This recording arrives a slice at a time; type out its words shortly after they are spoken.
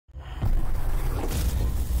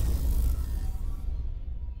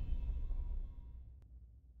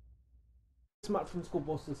It's Matt from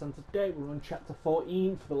Schoolbusters, and today we're on chapter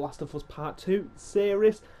 14 for the Last of Us Part 2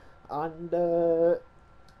 series, and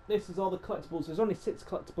this is all the collectibles. There's only 6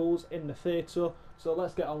 collectibles in the theatre, so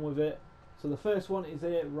let's get on with it. So the first one is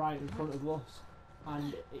here right in front of us,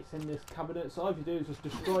 and it's in this cabinet, so all you do is just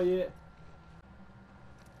destroy it.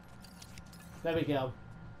 There we go.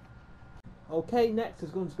 Okay, next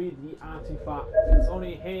is going to be the artifact. It's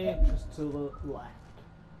only here, just to the left.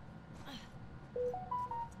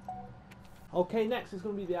 Okay, next is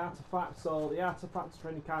going to be the artifact. So the artifact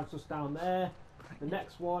training card's just down there. The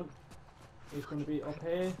next one is going to be up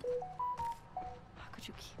here. How could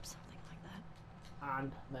you keep something like that?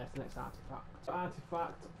 And there's the next artifact. So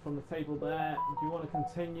artifact from the table there. If you want to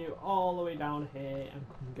continue all the way down here and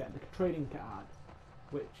come get the trading card,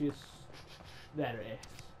 which is there it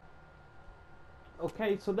is.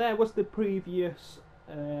 Okay, so there was the previous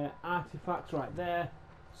artifacts right there.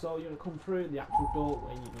 So you're going to come through the actual door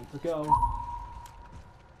where you need to go.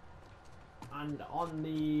 And on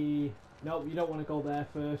the... No, you don't want to go there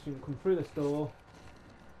first. You can come through this door.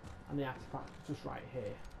 And the artifact is just right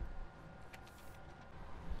here.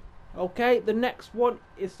 Okay, the next one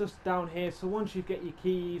is just down here. So once you get your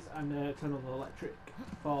keys and turn on the electric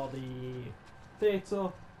for the theatre,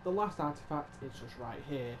 the last artifact is just right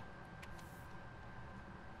here.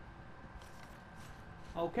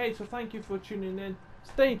 Okay, so thank you for tuning in.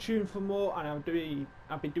 Stay tuned for more, and I'll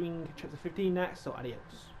be doing chapter 15 next, so adios.